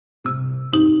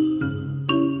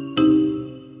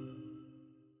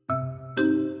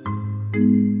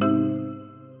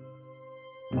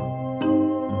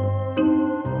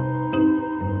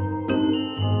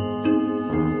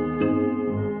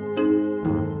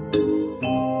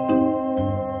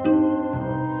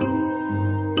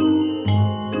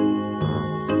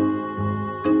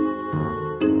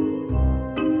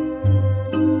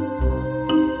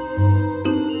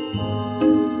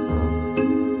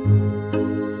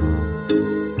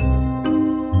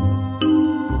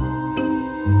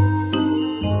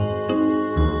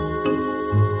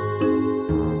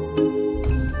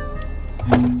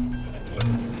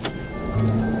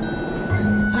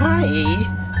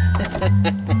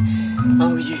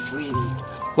Oh, you sweetie.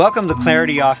 Welcome to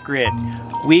Clarity Off Grid.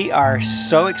 We are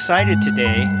so excited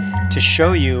today to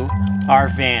show you our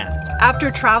van.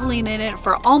 After traveling in it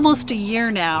for almost a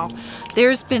year now,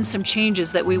 there's been some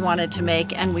changes that we wanted to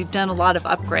make, and we've done a lot of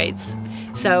upgrades.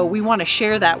 So we want to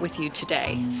share that with you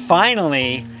today.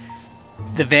 Finally,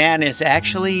 the van is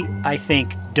actually, I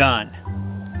think, done.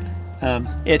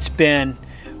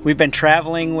 We've been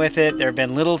traveling with it. There have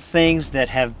been little things that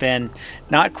have been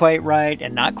not quite right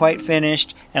and not quite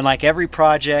finished. And like every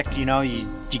project, you know, you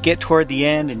get toward the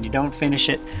end and you don't finish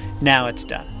it. Now it's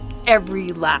done. Every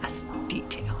last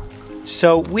detail.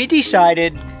 So we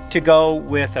decided to go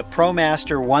with a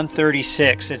ProMaster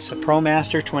 136. It's a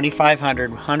ProMaster 2500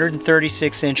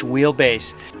 136-inch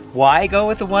wheelbase. Why go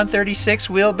with the 136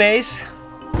 wheelbase?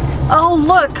 Oh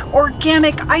look,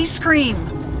 organic ice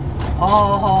cream.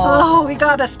 Oh, we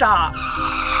gotta stop.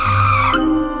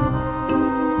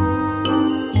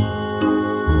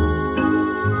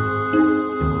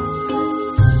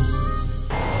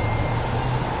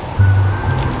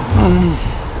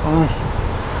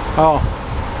 Oh,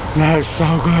 that is so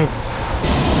good.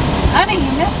 Honey,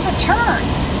 you missed the turn.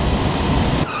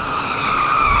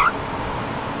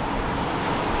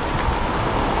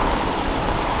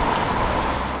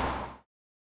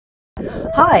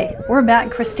 Hi, we're Matt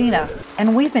and Christina,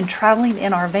 and we've been traveling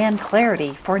in our van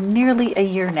Clarity for nearly a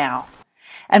year now.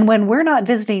 And when we're not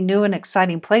visiting new and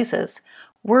exciting places,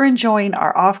 we're enjoying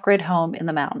our off-grid home in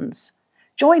the mountains.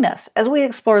 Join us as we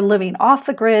explore living off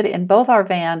the grid in both our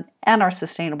van and our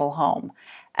sustainable home.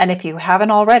 And if you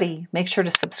haven't already, make sure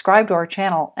to subscribe to our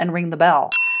channel and ring the bell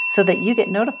so that you get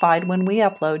notified when we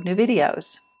upload new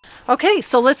videos. Okay,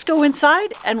 so let's go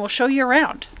inside and we'll show you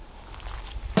around.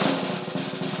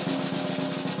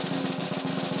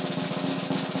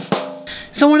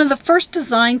 So one of the first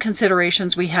design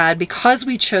considerations we had, because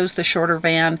we chose the shorter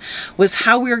van, was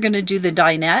how we were going to do the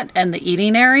dinette and the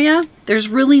eating area. There's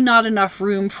really not enough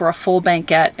room for a full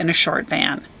banquette in a short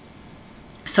van.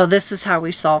 So this is how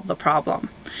we solved the problem.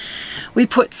 We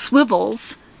put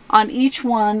swivels on each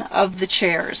one of the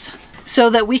chairs so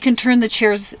that we can turn the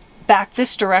chairs back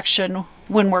this direction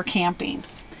when we're camping.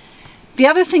 The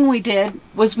other thing we did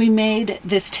was we made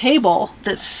this table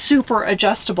that's super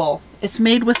adjustable. It's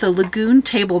made with a Lagoon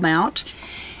table mount,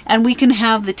 and we can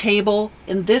have the table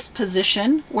in this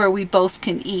position where we both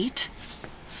can eat.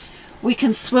 We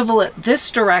can swivel it this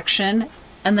direction,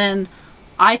 and then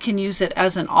I can use it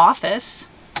as an office.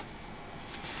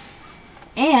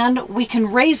 And we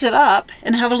can raise it up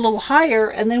and have it a little higher,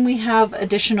 and then we have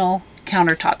additional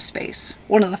countertop space.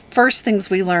 One of the first things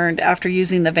we learned after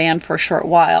using the van for a short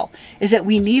while is that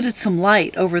we needed some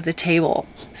light over the table.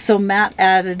 So Matt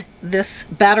added this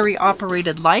battery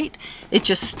operated light. It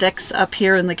just sticks up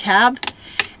here in the cab,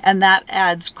 and that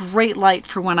adds great light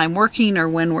for when I'm working or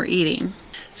when we're eating.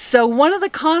 So one of the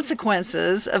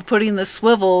consequences of putting the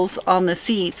swivels on the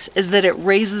seats is that it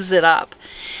raises it up.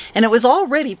 And it was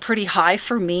already pretty high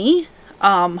for me.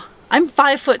 I'm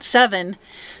 5'7",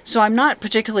 so I'm not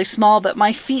particularly small, but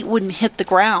my feet wouldn't hit the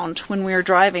ground when we were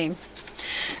driving.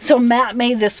 So Matt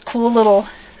made this cool little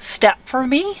step for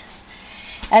me,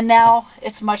 and now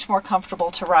it's much more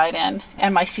comfortable to ride in,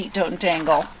 and my feet don't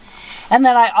dangle. And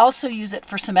then I also use it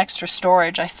for some extra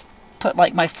storage. I put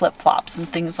like my flip-flops and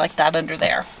things like that under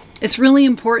there. It's really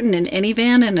important in any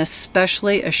van, and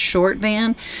especially a short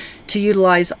van, to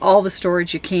utilize all the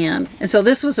storage you can. And so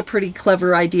this was a pretty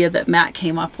clever idea that Matt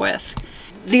came up with.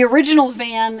 The original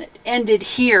van ended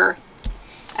here,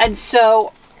 and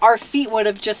so our feet would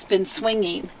have just been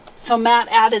swinging. So Matt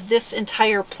added this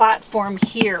entire platform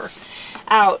here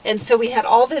out, and so we had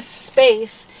all this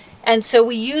space, and so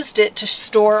we used it to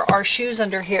store our shoes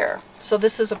under here. So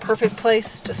this is a perfect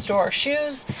place to store our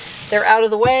shoes. They're out of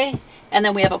the way, and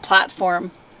then we have a platform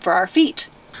for our feet.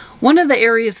 One of the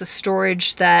areas of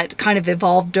storage that kind of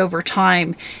evolved over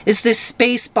time is this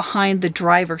space behind the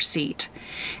driver's seat.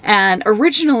 And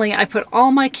originally I put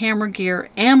all my camera gear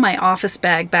and my office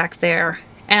bag back there,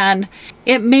 and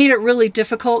it made it really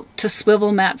difficult to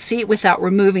swivel Matt's seat without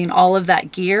removing all of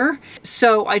that gear.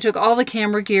 So I took all the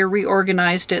camera gear,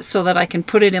 reorganized it so that I can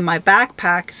put it in my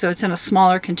backpack, so it's in a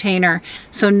smaller container.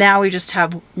 So now we just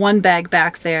have one bag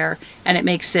back there, and it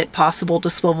makes it possible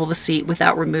to swivel the seat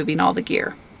without removing all the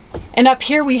gear. And up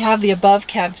here we have the above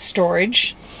cab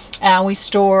storage, and we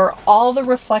store all the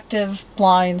reflective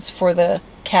blinds for the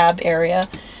cab area,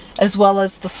 as well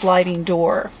as the sliding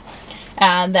door.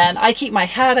 And then I keep my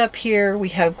hat up here. We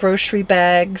have grocery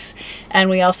bags, and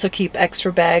we also keep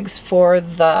extra bags for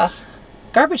the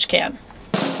garbage can.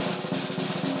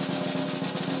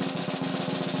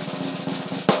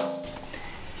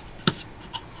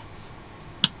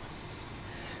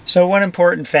 So one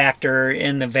important factor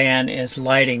in the van is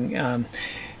lighting.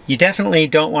 You definitely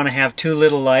don't want to have too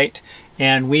little light,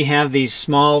 and we have these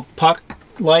small puck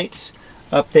lights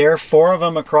up there. 4 of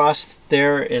them across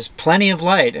there is plenty of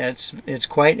light. It's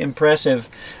quite impressive.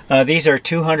 These are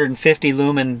 250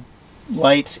 lumen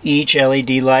lights each, LED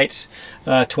lights,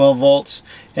 12 volts,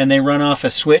 and they run off a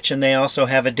switch, and they also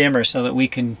have a dimmer so that we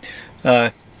can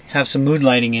have some mood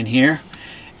lighting in here.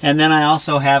 And then I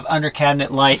also have under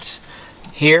cabinet lights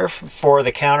here for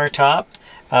the countertop,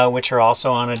 which are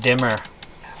also on a dimmer.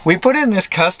 We put in this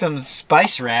custom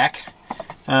spice rack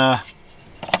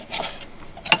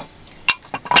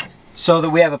so that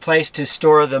we have a place to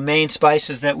store the main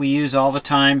spices that we use all the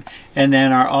time, and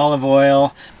then our olive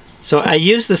oil. So I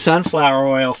use the sunflower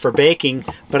oil for baking,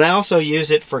 but I also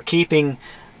use it for keeping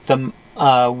the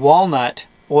walnut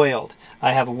oiled.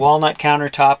 I have a walnut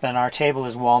countertop, and our table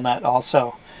is walnut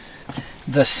also.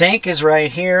 The sink is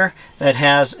right here that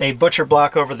has a butcher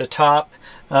block over the top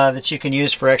that you can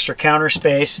use for extra counter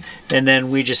space, and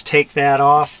then we just take that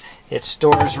off. It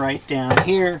stores right down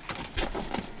here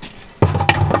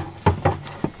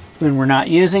when we're not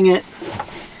using it.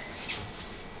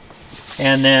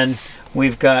 And then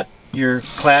we've got your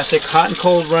classic hot and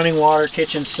cold running water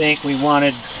kitchen sink. We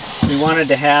wanted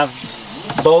to have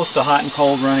both the hot and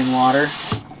cold running water.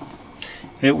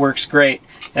 It works great.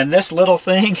 And this little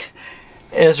thing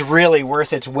is really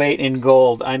worth its weight in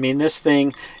gold. I mean, this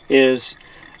thing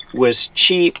was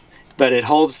cheap, but it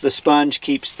holds the sponge,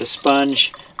 keeps the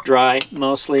sponge dry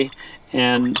mostly,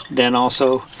 and then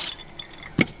also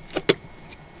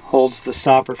holds the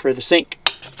stopper for the sink.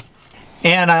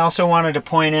 And I also wanted to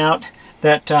point out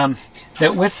that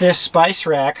that with this spice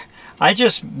rack, I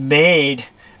just made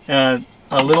a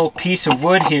little piece of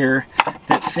wood here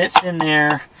that fits in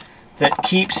there, that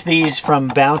keeps these from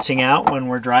bouncing out when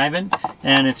we're driving,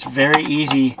 and it's very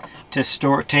easy to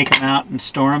take them out and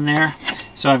store them there.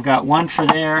 So I've got one for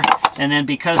there, and then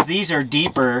because these are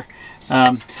deeper,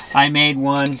 I made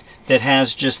one that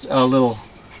has just a little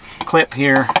clip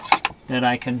here that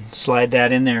I can slide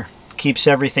that in there. Keeps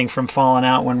everything from falling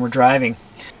out when we're driving.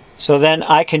 So then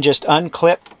I can just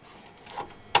unclip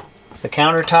the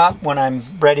countertop when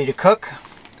I'm ready to cook.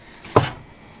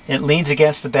 It leans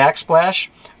against the backsplash.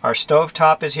 Our stove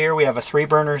top is here. We have a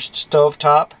 3-burner stove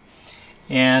top,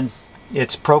 and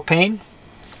it's propane.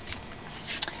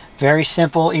 Very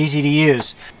simple, easy to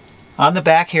use. On the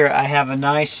back here I have a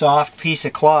nice soft piece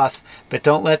of cloth, but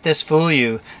don't let this fool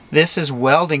you. This is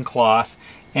welding cloth,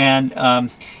 and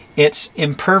it's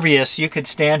impervious. You could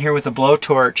stand here with a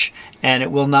blowtorch and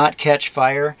it will not catch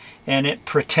fire, and it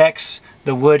protects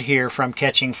the wood here from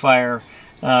catching fire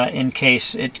in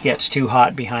case it gets too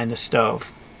hot behind the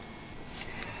stove.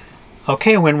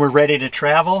 Okay, when we're ready to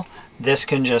travel, this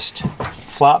can just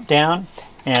flop down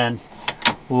and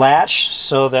latch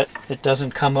so that it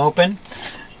doesn't come open.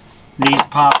 These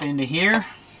pop into here.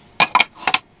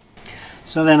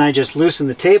 So then I just loosen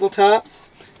the tabletop,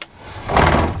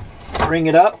 bring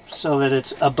it up so that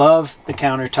it's above the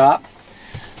countertop,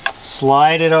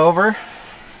 slide it over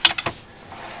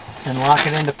and lock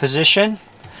it into position,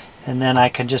 and then I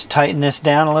can just tighten this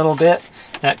down a little bit.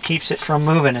 That keeps it from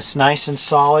moving. It's nice and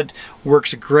solid,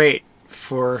 works great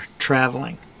for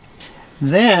traveling.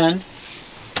 Then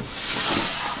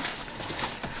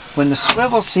when the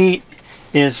swivel seat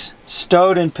is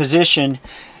stowed in position,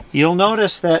 you'll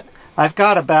notice that I've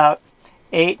got about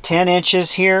 8-10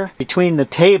 inches here between the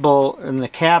table and the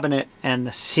cabinet and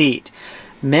the seat.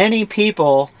 Many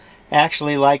people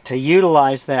actually like to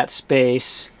utilize that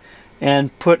space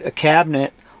and put a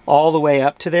cabinet all the way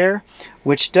up to there,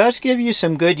 which does give you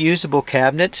some good usable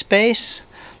cabinet space,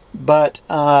 but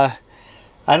I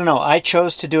don't know, I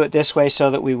chose to do it this way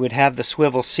so that we would have the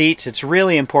swivel seats. It's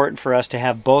really important for us to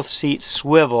have both seats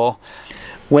swivel.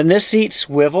 When this seat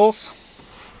swivels,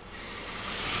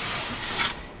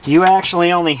 you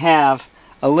actually only have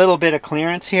a little bit of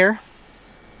clearance here,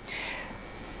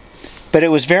 but it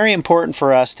was very important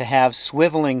for us to have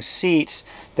swiveling seats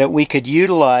that we could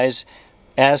utilize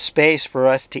as space for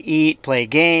us to eat, play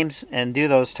games, and do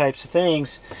those types of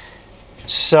things.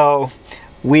 So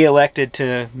we elected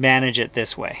to manage it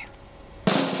this way.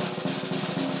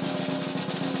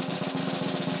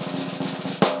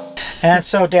 And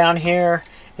so down here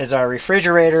is our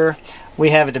refrigerator.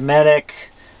 We have a Dometic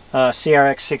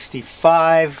CRX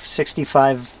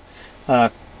 65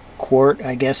 quart,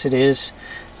 I guess it is,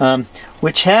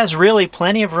 which has really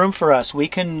plenty of room for us. We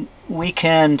can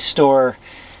store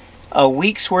a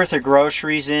week's worth of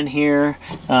groceries in here,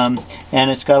 and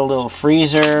it's got a little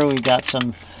freezer. We've got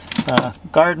some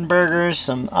garden burgers,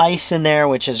 some ice in there,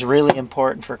 which is really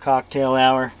important for cocktail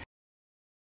hour.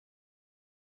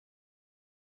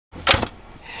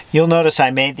 You'll notice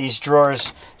I made these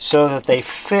drawers so that they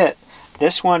fit.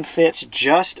 This one fits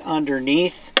just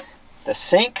underneath the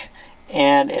sink,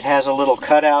 and it has a little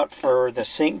cutout for the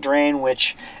sink drain,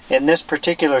 which in this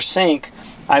particular sink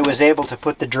I was able to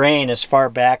put the drain as far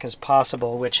back as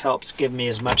possible, which helps give me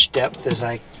as much depth as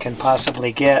I can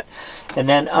possibly get. And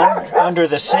then under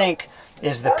the sink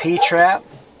is the P-trap,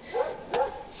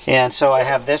 and so I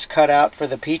have this cut out for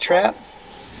the P-trap.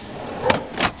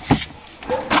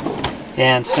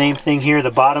 And same thing here,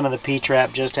 the bottom of the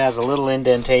P-trap just has a little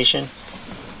indentation,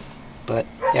 but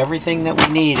everything that we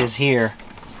need is here.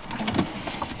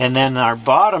 And then our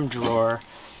bottom drawer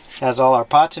has all our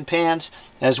pots and pans,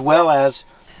 as well as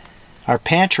our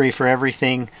pantry for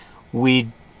everything we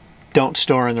don't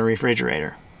store in the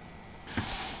refrigerator.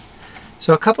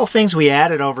 So a couple things we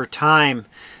added over time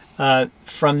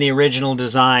from the original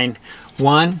design.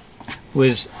 One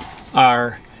was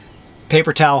our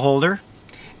paper towel holder.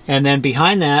 And then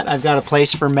behind that, I've got a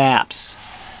place for maps.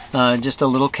 Just a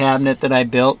little cabinet that I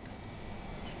built.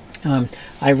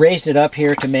 I raised it up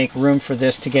here to make room for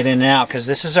this to get in and out, because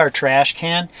this is our trash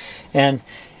can. And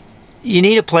you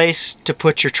need a place to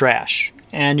put your trash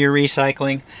and your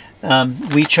recycling.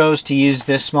 We chose to use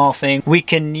this small thing. We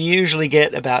can usually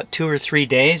get about 2 or 3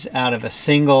 days out of a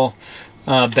single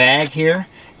bag here.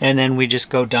 And then we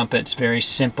just go dump it. It's very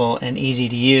simple and easy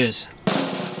to use.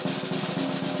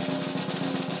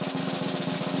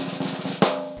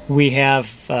 We have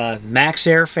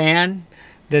MaxAir Fan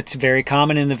that's very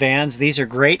common in the vans. These are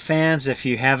great fans if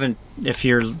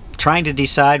you're trying to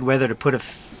decide whether to put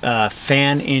a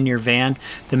fan in your van.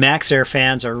 The MaxAir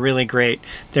fans are really great.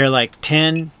 They're like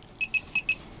 10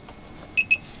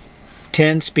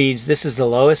 speeds. This is the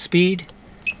lowest speed.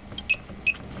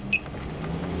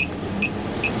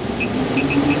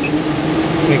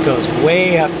 It goes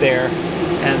way up there,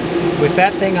 and with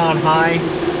that thing on high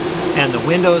and the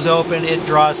windows open, it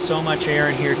draws so much air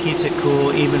in here, keeps it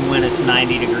cool even when it's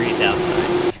 90 degrees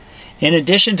outside. In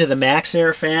addition to the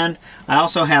MaxAir fan, I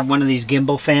also have one of these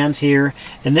gimbal fans here,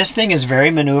 and this thing is very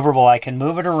maneuverable. I can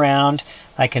move it around.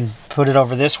 I can put it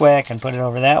over this way, I can put it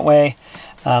over that way.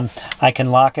 I can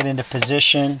lock it into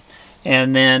position,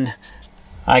 and then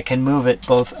I can move it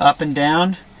both up and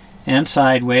down and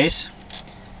sideways.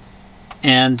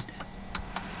 And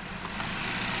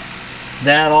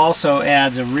that also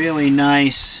adds a really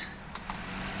nice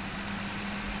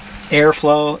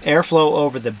airflow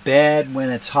over the bed when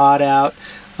it's hot out.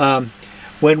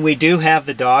 When we do have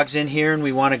the dogs in here and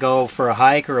we want to go for a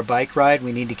hike or a bike ride,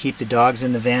 we need to keep the dogs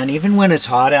in the van. Even when it's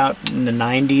hot out in the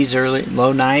 90s,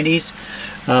 low 90s,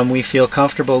 we feel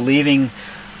comfortable leaving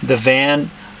the van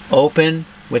open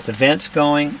with the vents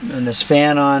going and this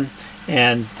fan on,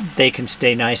 and they can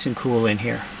stay nice and cool in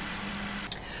here.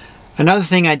 Another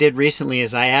thing I did recently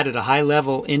is I added a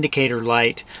high-level indicator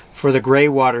light for the gray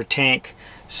water tank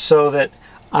so that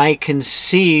I can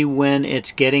see when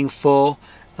it's getting full,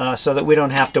 so that we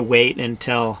don't have to wait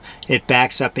until it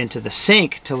backs up into the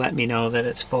sink to let me know that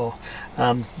it's full.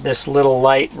 This little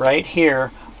light right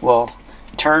here will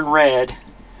turn red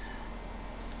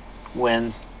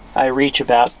when I reach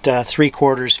about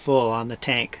 3/4 full on the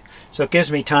tank. So it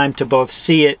gives me time to both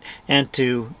see it and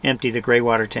to empty the gray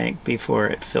water tank before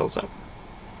it fills up.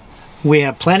 We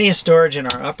have plenty of storage in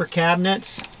our upper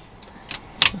cabinets.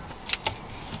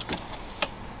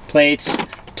 Plates,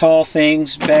 tall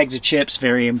things, bags of chips,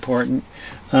 very important.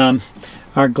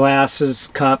 Our glasses,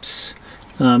 cups,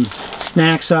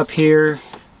 snacks up here,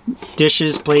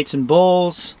 dishes, plates and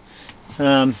bowls,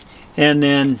 and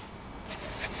then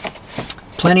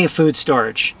plenty of food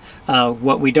storage.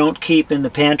 What we don't keep in the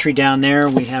pantry down there,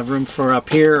 we have room for up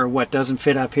here, or what doesn't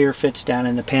fit up here fits down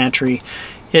in the pantry.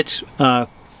 It's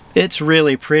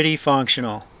really pretty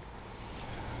functional.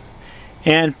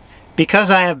 And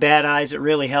because I have bad eyes, it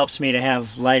really helps me to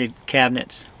have lighted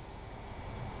cabinets.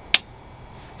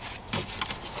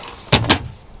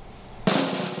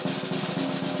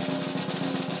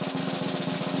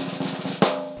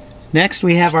 Next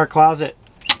we have our closet.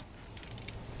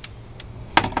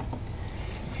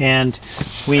 And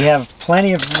we have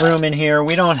plenty of room in here.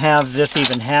 We don't have this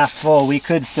even half full. We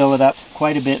could fill it up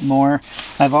quite a bit more.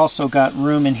 I've also got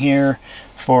room in here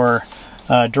for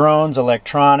drones,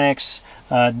 electronics,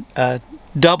 a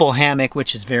double hammock,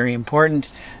 which is very important,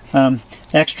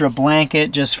 extra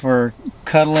blanket just for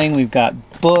cuddling. We've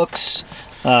got books,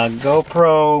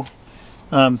 GoPro,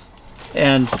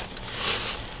 and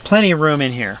plenty of room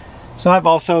in here. So I've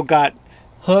also got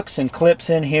hooks and clips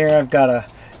in here. I've got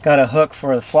a hook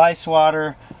for the fly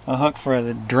swatter, a hook for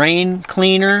the drain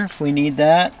cleaner if we need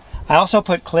that. I also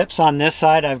put clips on this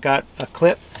side. I've got a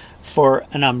clip for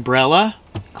an umbrella,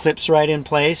 clips right in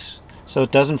place so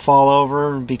it doesn't fall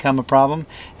over and become a problem.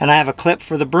 And I have a clip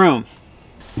for the broom.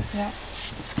 Yeah.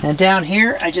 And down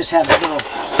here I just have a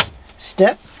little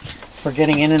step for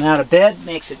getting in and out of bed.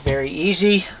 Makes it very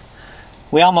easy.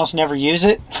 We almost never use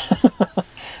it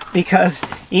because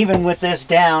even with this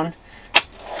down,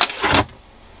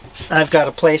 I've got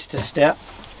a place to step.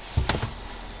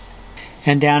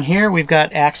 And down here we've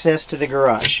got access to the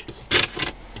garage.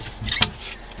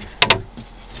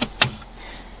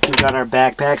 We've got our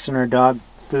backpacks and our dog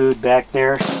food back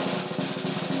there.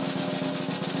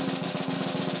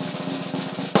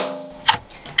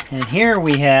 And here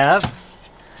we have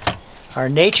our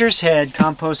Nature's Head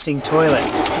composting toilet.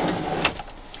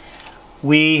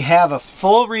 We have a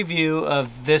full review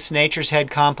of this Nature's Head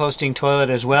composting toilet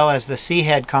as well as the Sea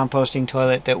Head composting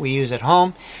toilet that we use at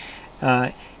home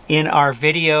in our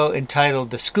video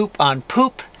entitled The Scoop on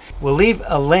Poop. We'll leave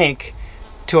a link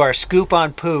to our Scoop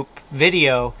on Poop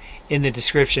video in the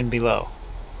description below.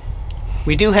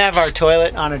 We do have our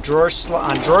toilet on drawer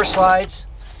slides,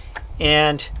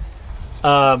 and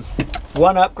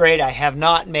one upgrade I have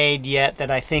not made yet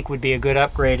that I think would be a good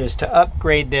upgrade is to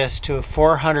upgrade this to a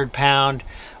 400-pound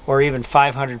or even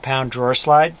 500-pound drawer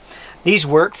slide. These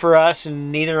work for us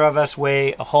and neither of us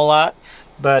weigh a whole lot,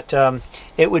 but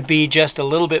it would be just a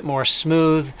little bit more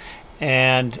smooth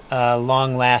and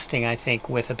long lasting, I think,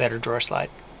 with a better drawer slide.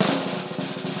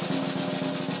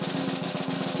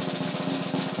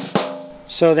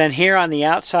 So then here on the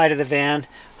outside of the van,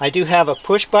 I do have a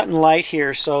push button light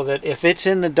here so that if it's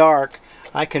in the dark,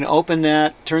 I can open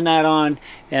that, turn that on,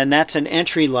 and that's an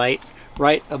entry light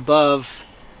right above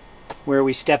where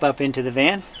we step up into the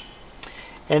van.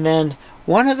 And then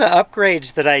one of the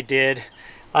upgrades that I did,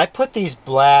 I put these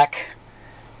black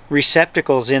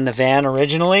receptacles in the van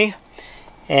originally,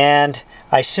 and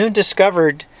I soon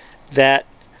discovered that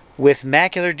with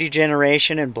macular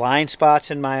degeneration and blind spots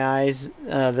in my eyes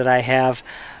that I have,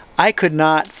 I could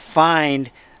not find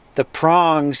the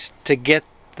prongs to get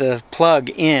the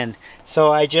plug in.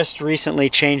 So I just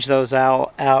recently changed those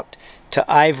out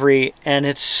to ivory, and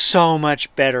it's so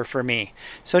much better for me.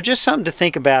 So just something to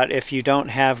think about if you don't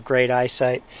have great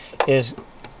eyesight, is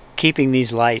keeping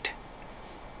these light.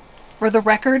 For the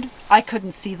record, I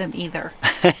couldn't see them either.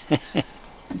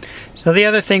 So the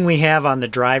other thing we have on the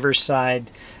driver's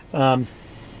side,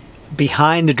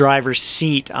 behind the driver's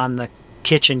seat on the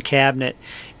kitchen cabinet,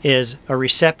 is a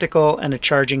receptacle and a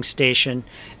charging station,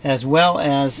 as well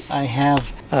as I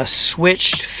have a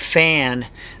switched fan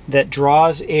that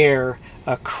draws air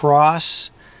across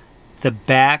the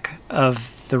back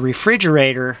of the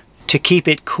refrigerator to keep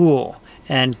it cool,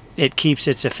 and it keeps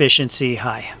its efficiency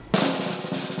high.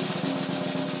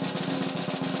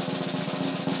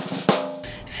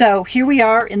 So here we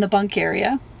are in the bunk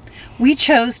area. We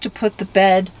chose to put the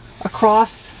bed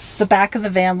across the back of the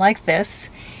van like this,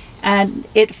 and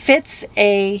it fits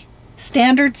a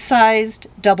standard sized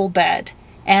double bed.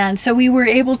 And so we were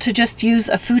able to just use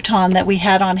a futon that we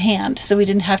had on hand, so we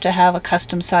didn't have to have a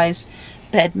custom sized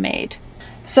bed made.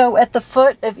 So at the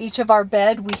foot of each of our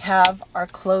bed we have our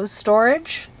clothes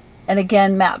storage, and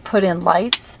again Matt put in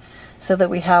lights so that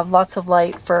we have lots of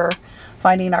light for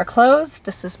finding our clothes.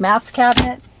 This is Matt's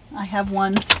cabinet. I have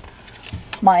one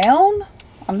my own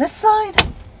on this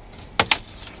side,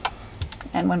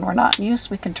 and when we're not in use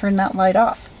we can turn that light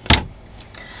off.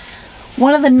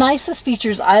 One of the nicest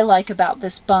features I like about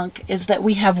this bunk is that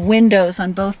we have windows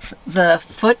on both the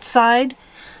foot side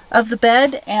of the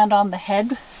bed and on the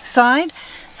head side.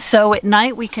 So at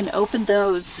night we can open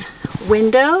those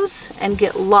windows and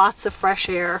get lots of fresh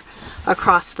air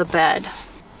across the bed.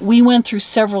 We went through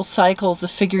several cycles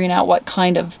of figuring out what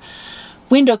kind of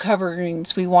window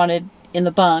coverings we wanted in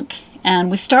the bunk,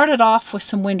 and we started off with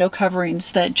some window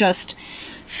coverings that just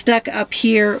stuck up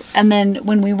here, and then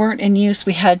when we weren't in use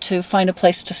we had to find a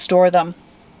place to store them.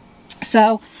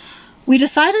 So we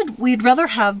decided we'd rather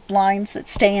have blinds that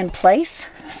stay in place.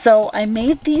 So I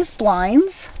made these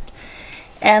blinds,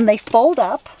 and they fold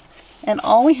up, and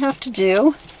all we have to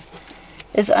do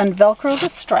is unvelcro the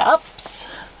straps.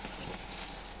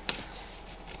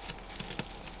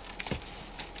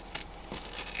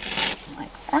 Like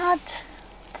that.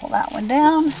 Pull that one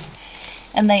down,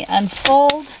 and they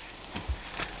unfold.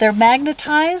 They're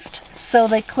magnetized, so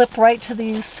they clip right to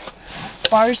these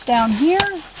bars down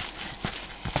here.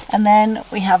 And then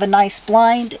we have a nice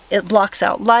blind. It blocks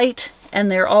out light, and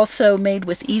they're also made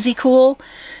with Easy Cool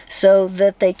so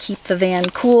that they keep the van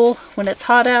cool when it's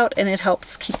hot out, and it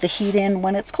helps keep the heat in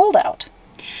when it's cold out.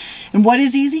 And what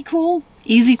is Easy Cool?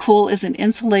 Easy Cool is an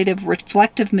insulative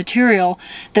reflective material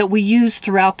that we use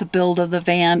throughout the build of the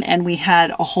van, and we had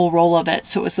a whole roll of it,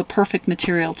 so it was the perfect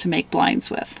material to make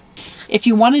blinds with. If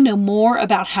you want to know more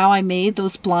about how I made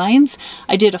those blinds,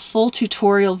 I did a full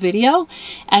tutorial video,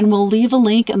 and we'll leave a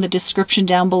link in the description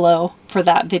down below for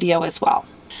that video as well.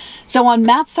 So on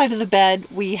Matt's side of the bed,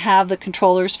 we have the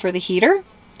controllers for the heater.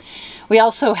 We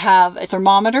also have a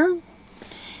thermometer,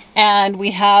 and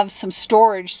we have some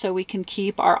storage so we can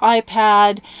keep our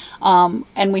iPad,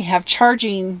 and we have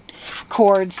charging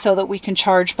cords so that we can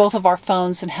charge both of our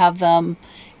phones and have them,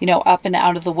 you know, up and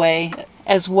out of the way,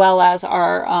 as well as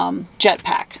our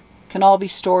jetpack. Can all be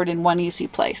stored in one easy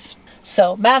place.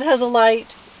 So Matt has a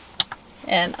light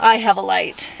and I have a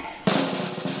light.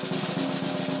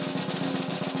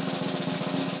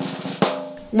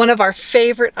 One of our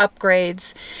favorite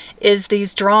upgrades is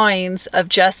these drawings of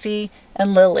Jessie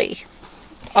and Lily.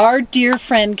 Our dear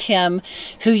friend Kim,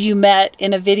 who you met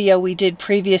in a video we did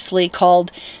previously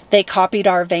called They Copied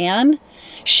Our Van,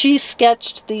 she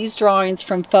sketched these drawings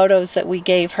from photos that we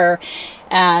gave her,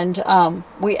 and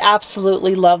we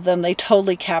absolutely love them. They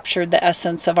totally captured the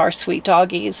essence of our sweet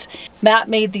doggies. Matt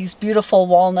made these beautiful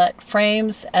walnut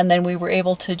frames, and then we were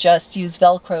able to just use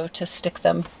Velcro to stick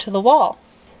them to the wall.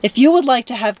 If you would like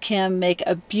to have Kim make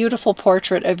a beautiful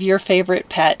portrait of your favorite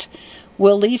pet,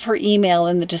 we'll leave her email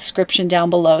in the description down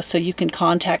below so you can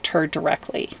contact her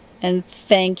directly. And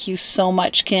thank you so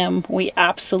much, Kim. We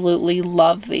absolutely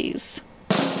love these.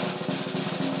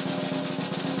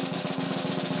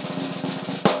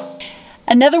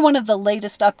 Another one of the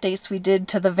latest updates we did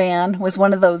to the van was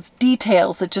one of those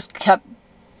details that just kept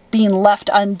being left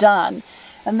undone.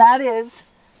 And that is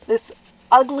this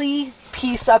ugly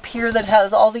piece up here that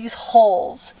has all these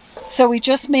holes. So we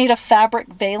just made a fabric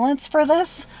valance for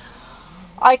this.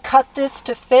 I cut this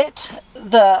to fit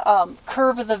the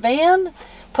curve of the van,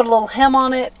 put a little hem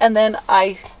on it, and then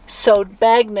I sewed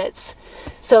magnets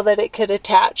so that it could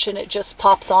attach, and it just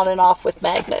pops on and off with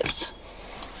magnets.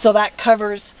 So that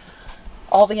covers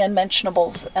all the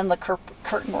unmentionables and the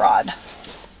curtain rod.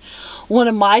 One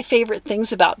of my favorite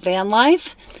things about van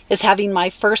life is having my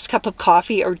first cup of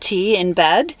coffee or tea in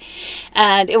bed.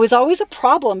 And it was always a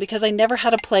problem because I never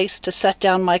had a place to set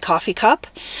down my coffee cup.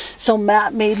 So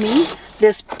Matt made me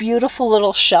this beautiful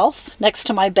little shelf next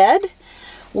to my bed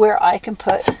where I can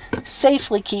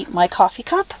safely keep my coffee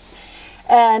cup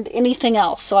and anything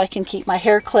else. So I can keep my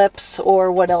hair clips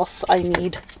or what else I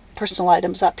need, personal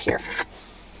items up here.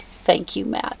 Thank you,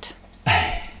 Matt.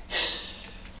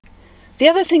 The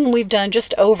other thing we've done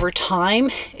just over time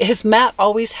is Matt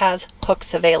always has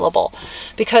hooks available,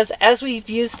 because as we've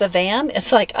used the van,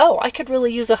 it's like, oh, I could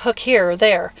really use a hook here or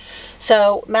there.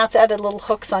 So Matt's added little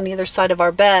hooks on either side of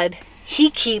our bed.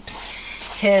 He keeps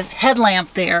his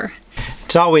headlamp there.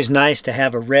 It's always nice to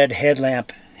have a red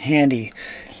headlamp handy.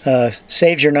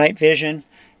 Saves your night vision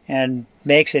and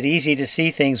makes it easy to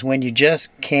see things when you just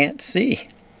can't see.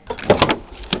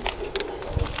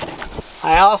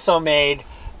 I also made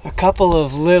a couple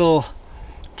of little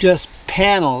just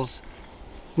panels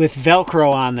with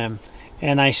Velcro on them,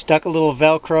 and I stuck a little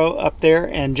Velcro up there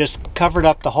and just covered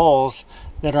up the holes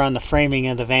that are on the framing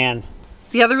of the van.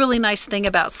 The other really nice thing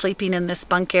about sleeping in this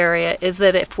bunk area is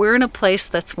that if we're in a place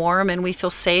that's warm and we feel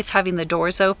safe having the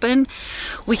doors open,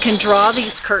 we can draw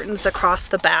these curtains across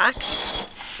the back,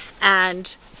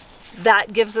 and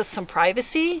that gives us some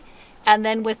privacy. And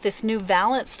then with this new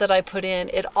valance that I put in,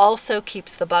 it also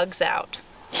keeps the bugs out.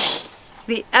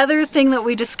 The other thing that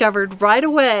we discovered right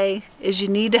away is you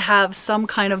need to have some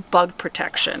kind of bug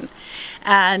protection.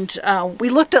 And we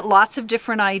looked at lots of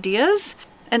different ideas,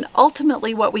 and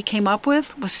ultimately what we came up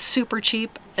with was super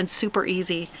cheap and super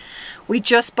easy. We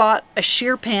just bought a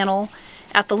sheer panel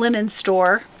at the linen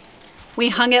store. We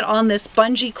hung it on this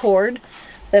bungee cord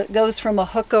that goes from a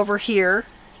hook over here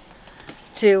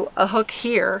to a hook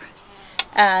here.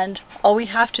 And all we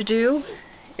have to do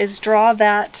is draw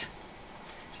that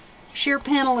sheer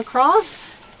panel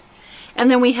across, and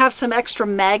then we have some extra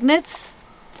magnets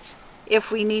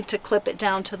if we need to clip it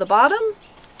down to the bottom,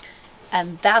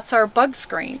 and that's our bug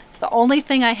screen. The only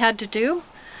thing I had to do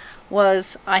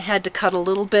was I had to cut a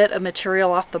little bit of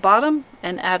material off the bottom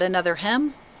and add another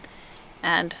hem,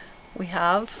 and we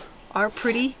have our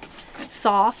pretty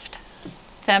soft,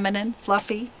 feminine,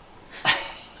 fluffy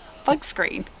bug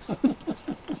screen.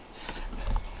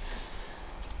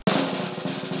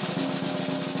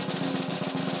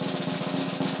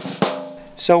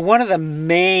 So one of the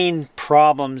main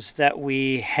problems that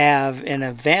we have in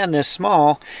a van this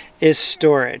small is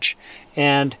storage.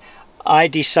 And I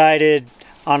decided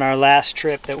on our last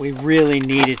trip that we really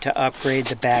needed to upgrade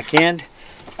the back end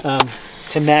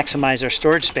to maximize our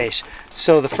storage space.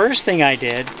 So the first thing I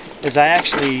did is I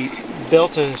actually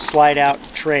built a slide out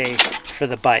tray for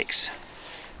the bikes.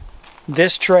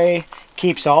 This tray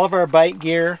keeps all of our bike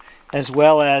gear as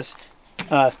well as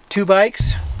 2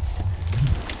 bikes.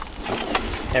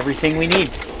 Everything we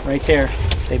need right there.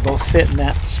 They both fit in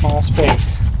that small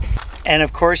space. And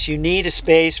of course you need a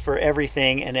space for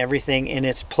everything and everything in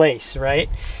its place, right?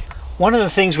 One of the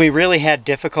things we really had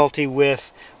difficulty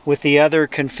with the other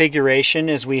configuration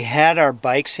is we had our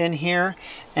bikes in here,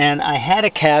 and I had a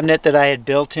cabinet that I had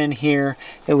built in here.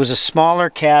 It was a smaller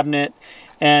cabinet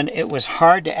and it was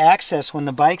hard to access when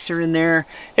the bikes are in there.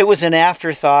 It was an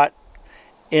afterthought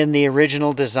in the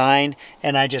original design,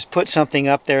 and I just put something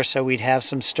up there so we'd have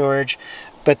some storage,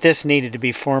 but this needed to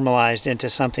be formalized into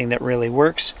something that really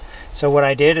works. So what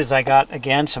I did is I got,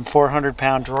 again, some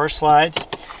 400-pound drawer slides,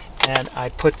 and I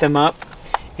put them up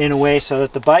in a way so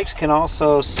that the bikes can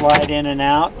also slide in and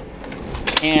out,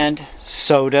 and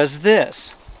so does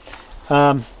this.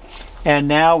 And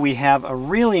now we have a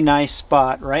really nice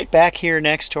spot right back here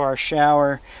next to our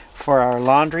shower for our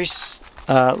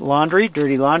laundry,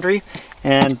 dirty laundry,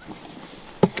 and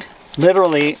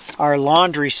literally our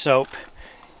laundry soap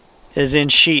is in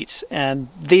sheets, and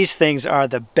these things are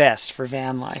the best for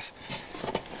van life.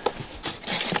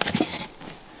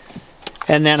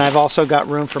 And then I've also got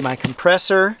room for my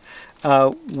compressor,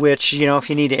 which, you know, if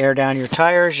you need to air down your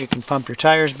tires, you can pump your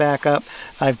tires back up.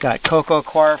 I've got cocoa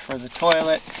coir for the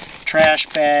toilet, trash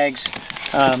bags,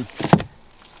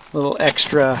 little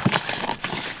extra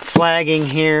flagging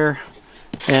here,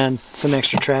 and some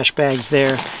extra trash bags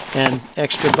there, and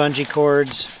extra bungee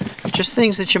cords, just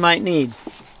things that you might need.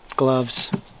 Gloves.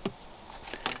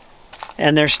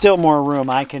 And there's still more room.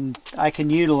 I can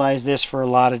utilize this for a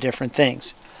lot of different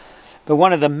things. But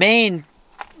one of the main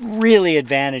really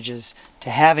advantages to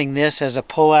having this as a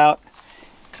pull-out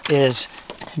is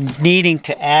needing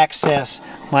to access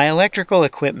my electrical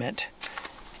equipment.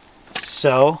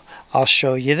 So I'll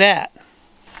show you that.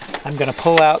 I'm going to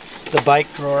pull out the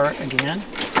bike drawer again,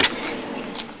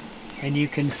 and you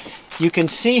can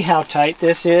see how tight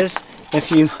this is. If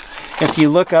you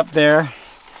look up there,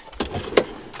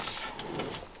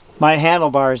 my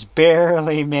handlebars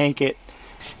barely make it.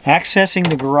 Accessing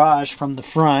the garage from the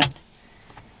front,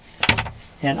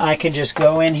 and I can just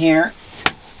go in here,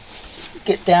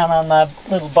 get down on my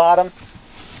little bottom,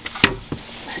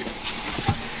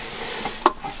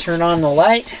 turn on the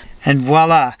light, and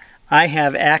voila, I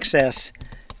have access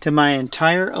to my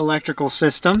entire electrical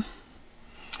system.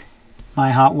 My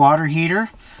hot water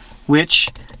heater, which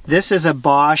this is a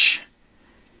Bosch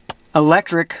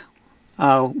electric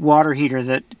water heater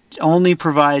that only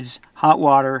provides hot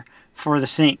water for the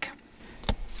sink.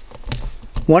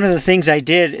 One of the things I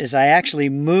did is I actually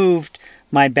moved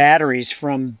my batteries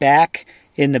from back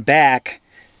in the back,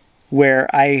 where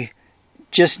I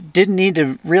just didn't need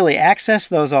to really access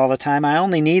those all the time. I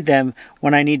only need them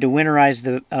when I need to winterize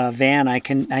the van.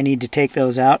 I need to take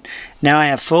those out. Now I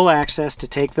have full access to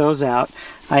take those out.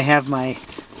 I have my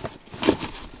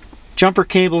jumper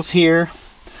cables here,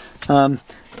 a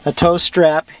tow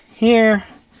strap here,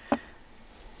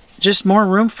 just more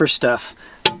room for stuff.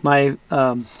 My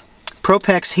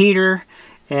Propex heater,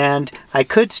 and I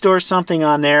could store something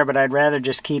on there, but I'd rather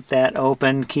just keep that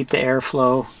open, keep the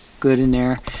airflow good in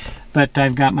there. But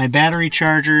I've got my battery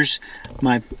chargers,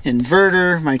 my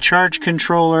inverter, my charge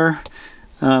controller,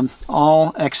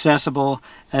 all accessible,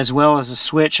 as well as a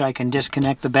switch. I can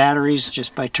disconnect the batteries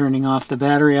just by turning off the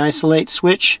battery isolate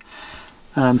switch.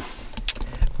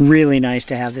 Really nice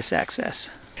to have this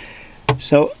access.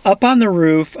 So up on the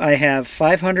roof, I have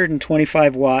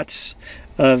 525 watts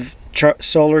of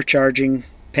solar charging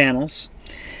panels.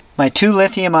 My 2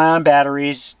 lithium-ion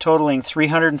batteries totaling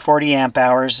 340 amp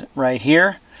hours right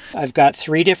here. I've got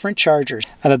 3 different chargers.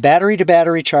 I have a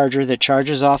battery-to-battery charger that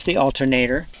charges off the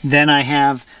alternator. Then I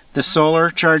have the solar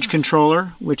charge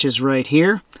controller, which is right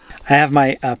here. I have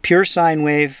my pure sine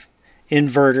wave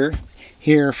inverter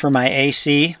here for my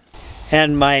AC.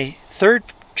 And my third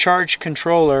charge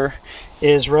controller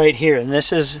is right here, and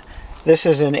this is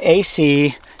an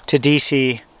AC to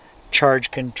DC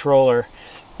charge controller,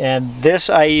 and this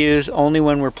I use only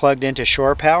when we're plugged into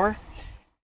shore power.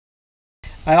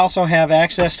 I also have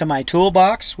access to my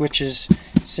toolbox, which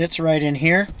sits right in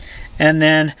here, and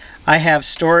then I have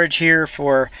storage here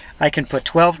for, I can put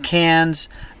 12 cans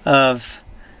of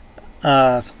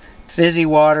fizzy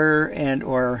water and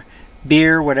or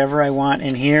beer, whatever I want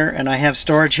in here, and I have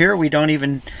storage here we're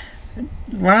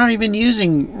not even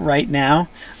using right now.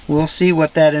 We'll see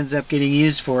what that ends up getting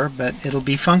used for, but it'll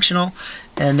be functional.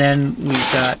 And then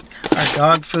we've got our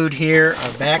dog food here,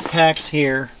 our backpacks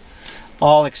here,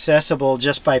 all accessible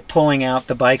just by pulling out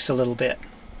the bikes a little bit.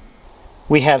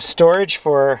 We have storage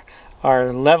for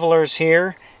our levelers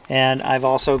here, and I've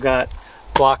also got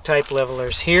block type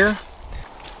levelers here.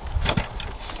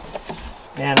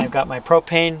 And I've got my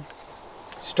propane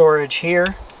storage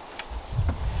here.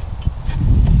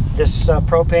 This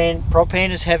propane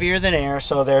is heavier than air,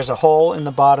 so there's a hole in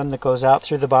the bottom that goes out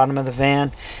through the bottom of the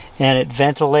van, and it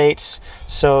ventilates.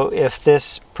 So if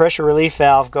this pressure relief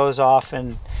valve goes off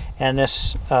and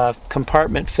this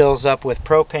compartment fills up with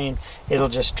propane, it'll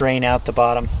just drain out the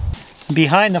bottom.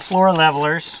 Behind the floor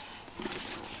levelers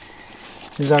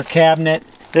is our cabinet.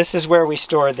 This is where we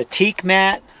store the teak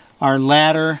mat, our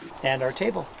ladder, and our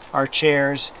table, our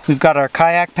chairs. We've got our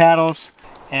kayak paddles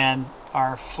and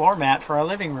our floor mat for our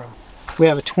living room. We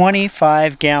have a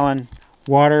 25-gallon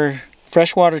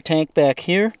freshwater tank back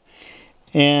here,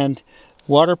 and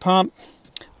water pump,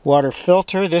 water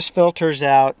filter. This filters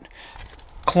out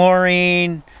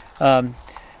chlorine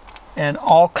and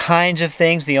all kinds of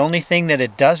things. The only thing that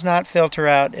it does not filter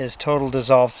out is total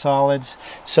dissolved solids,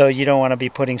 so you don't want to be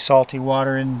putting salty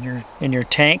water in your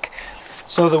tank.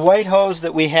 So the white hose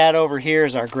that we had over here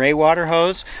is our gray water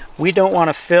hose. We don't want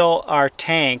to fill our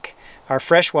tank, our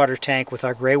freshwater tank, with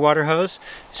our gray water hose,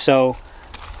 so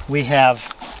we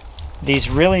have these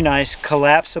really nice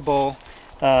collapsible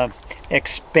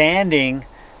expanding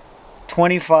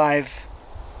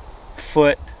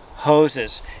 25-foot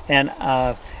hoses. And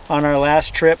on our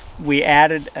last trip we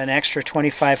added an extra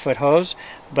 25-foot hose,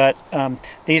 but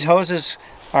these hoses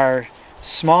are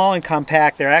small and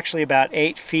compact. They're actually about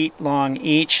 8 feet long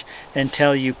each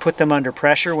until you put them under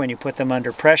pressure. When you put them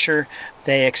under pressure,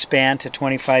 they expand to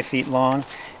 25 feet long.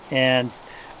 And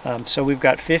so we've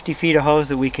got 50 feet of hose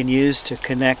that we can use to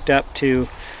connect up to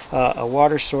a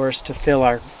water source to fill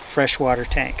our freshwater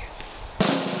tank.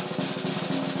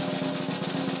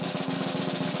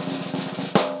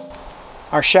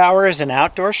 Our shower is an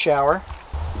outdoor shower.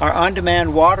 Our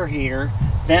on-demand water heater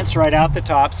vents right out the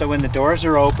top, so when the doors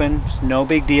are open, it's no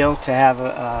big deal to have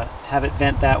it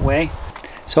vent that way.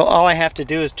 So all I have to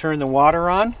do is turn the water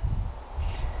on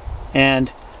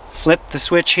and flip the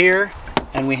switch here,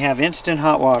 and we have instant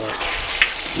hot water.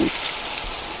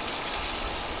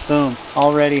 Boom,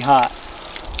 already hot.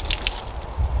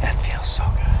 That feels so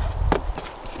good.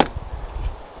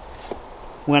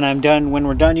 When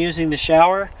we're done using the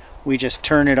shower, we just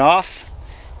turn it off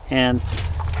and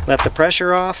let the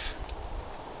pressure off,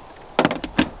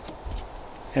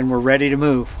 and we're ready to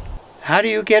move. How do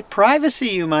you get privacy,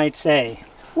 you might say?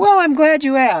 Well, I'm glad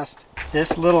you asked.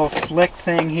 This little slick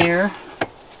thing here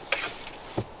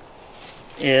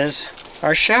is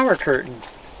our shower curtain.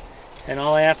 And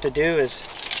all I have to do is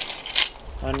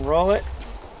unroll it,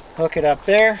 hook it up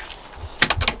there,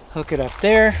 hook it up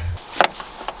there.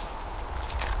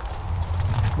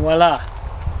 Voila.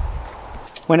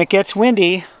 When it gets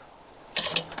windy,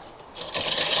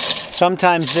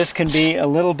 sometimes this can be a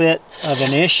little bit of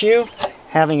an issue,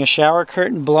 having a shower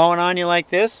curtain blowing on you like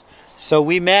this. So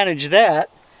we manage that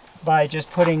by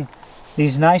just putting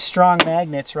these nice strong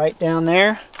magnets right down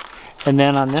there. And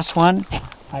then on this one,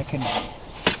 I can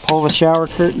pull the shower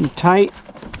curtain tight.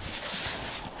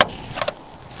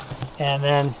 And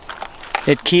then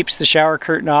it keeps the shower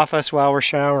curtain off us while we're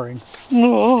showering.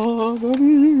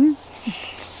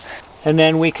 And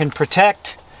then we can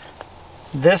protect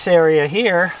this area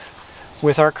here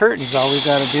with our curtains. All we've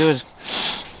got to do is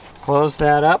close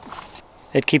that up.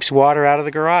 It keeps water out of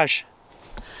the garage.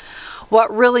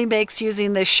 What really makes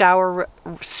using this shower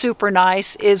super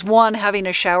nice is, one, having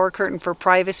a shower curtain for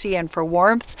privacy and for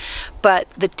warmth, but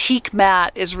the teak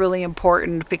mat is really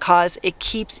important because it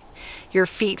keeps your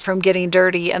feet from getting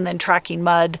dirty and then tracking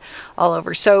mud all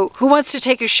over. So who wants to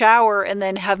take a shower and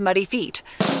then have muddy feet?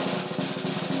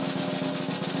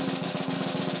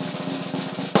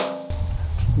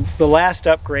 The last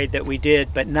upgrade that we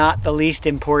did, but not the least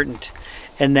important,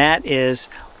 and that is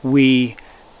we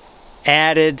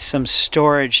added some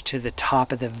storage to the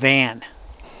top of the van.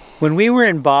 When we were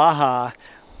in Baja,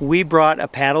 we brought a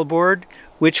paddleboard,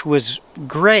 which was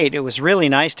great. It was really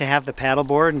nice to have the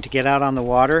paddleboard and to get out on the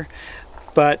water.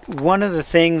 But one of the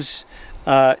things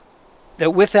that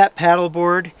with that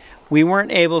paddleboard, we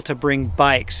weren't able to bring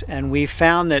bikes, and we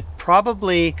found that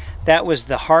probably that was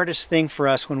the hardest thing for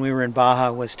us when we were in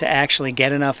Baja, was to actually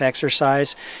get enough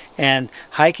exercise. And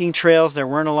hiking trails, there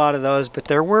weren't a lot of those, but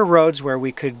there were roads where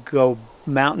we could go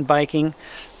mountain biking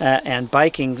and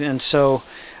biking, and so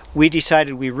we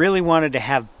decided we really wanted to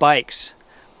have bikes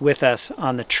with us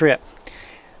on the trip.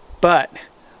 But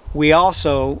we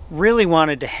also really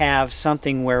wanted to have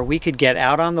something where we could get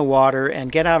out on the water and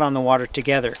get out on the water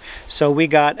together. So we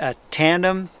got a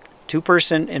tandem,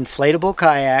 two-person inflatable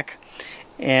kayak,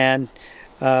 and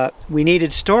we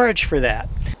needed storage for that.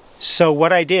 So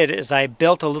what I did is I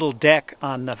built a little deck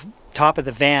on the top of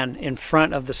the van in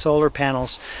front of the solar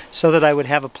panels so that I would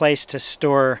have a place to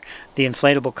store the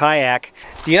inflatable kayak.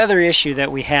 The other issue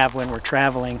that we have when we're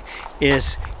traveling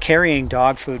is carrying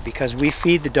dog food, because we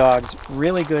feed the dogs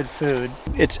really good food.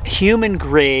 It's human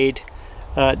grade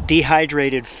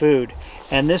dehydrated food,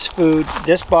 and this food,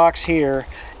 this box here,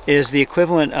 is the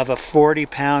equivalent of a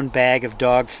 40-pound bag of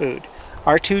dog food.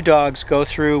 Our 2 dogs go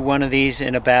through one of these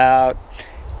in about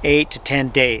 8 to 10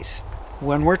 days.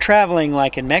 When we're traveling,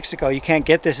 like in Mexico, you can't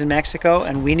get this in Mexico,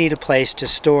 and we need a place to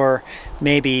store,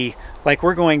 maybe, like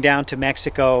we're going down to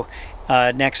Mexico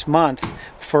next month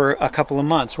for a couple of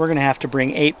months. We're going to have to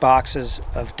bring 8 boxes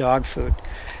of dog food.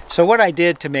 So what I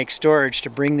did to make storage to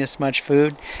bring this much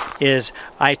food is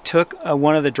I took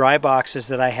one of the dry boxes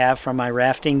that I have from my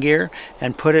rafting gear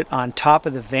and put it on top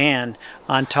of the van,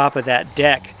 on top of that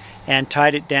deck, and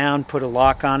tied it down, put a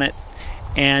lock on it,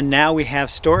 and now we have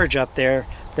storage up there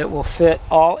that will fit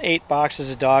all 8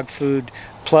 boxes of dog food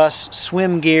plus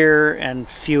swim gear and a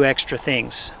few extra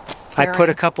things. I put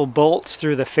a couple bolts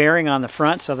through the fairing on the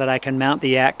front so that I can mount the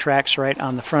yak tracks right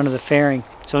on the front of the fairing.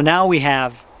 So now we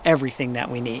have everything that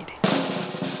we need.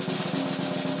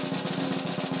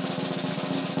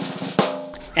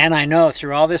 And I know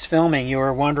through all this filming you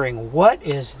are wondering, what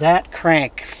is that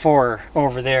crank for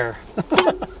over there?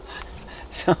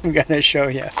 So I'm going to show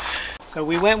you. So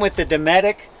we went with the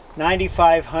Dometic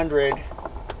 9500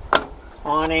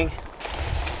 awning,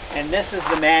 and this is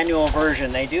the manual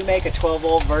version. They do make a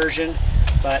 12-volt version,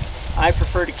 but I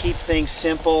prefer to keep things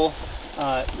simple.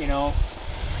 You know,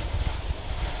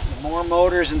 the more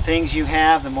motors and things you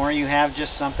have, the more you have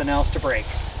just something else to break.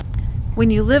 When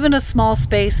you live in a small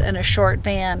space and a short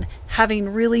van, having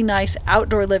really nice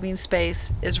outdoor living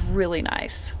space is really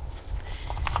nice.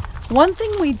 One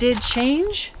thing we did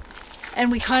change,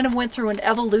 and we kind of went through an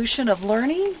evolution of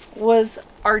learning, was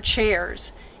our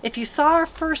chairs. If you saw our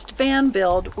first van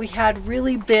build, we had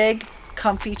really big,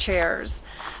 comfy chairs,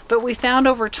 but we found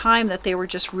over time that they were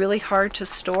just really hard to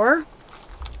store.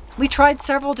 We tried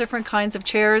several different kinds of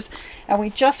chairs, and we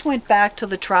just went back to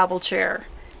the travel chair.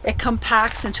 It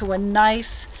compacts into a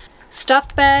nice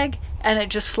stuff bag, and it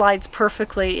just slides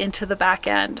perfectly into the back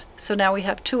end. So now we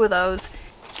have 2 of those.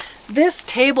 This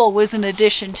table was an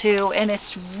addition too, and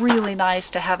it's really nice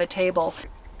to have a table.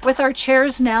 With our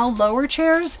chairs now, lower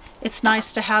chairs, it's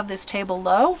nice to have this table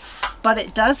low, but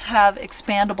it does have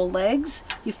expandable legs.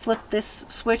 You flip this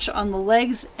switch on the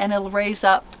legs and it'll raise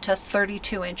up to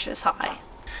 32 inches high.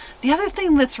 The other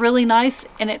thing that's really nice,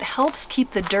 and it helps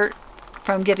keep the dirt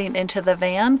from getting into the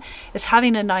van, is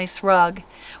having a nice rug.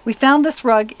 We found this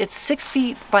rug, it's 6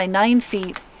 feet by 9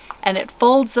 feet, and it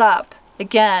folds up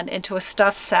again into a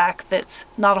stuff sack that's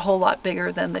not a whole lot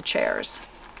bigger than the chairs.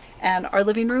 And our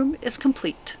living room is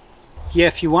complete. Yeah,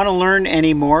 if you want to learn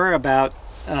any more about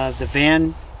the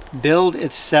van build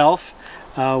itself,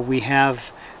 we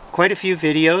have quite a few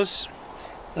videos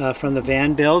from the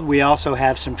van build. We also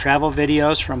have some travel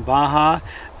videos from Baja,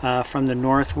 from the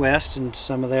Northwest, and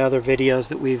some of the other videos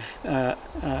that we've,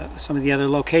 some of the other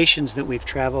locations that we've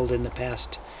traveled in the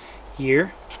past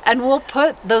year. And we'll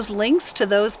put those links to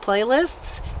those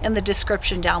playlists in the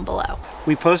description down below.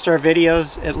 We post our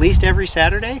videos at least every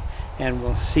Saturday, and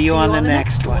we'll see you on the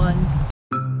next one.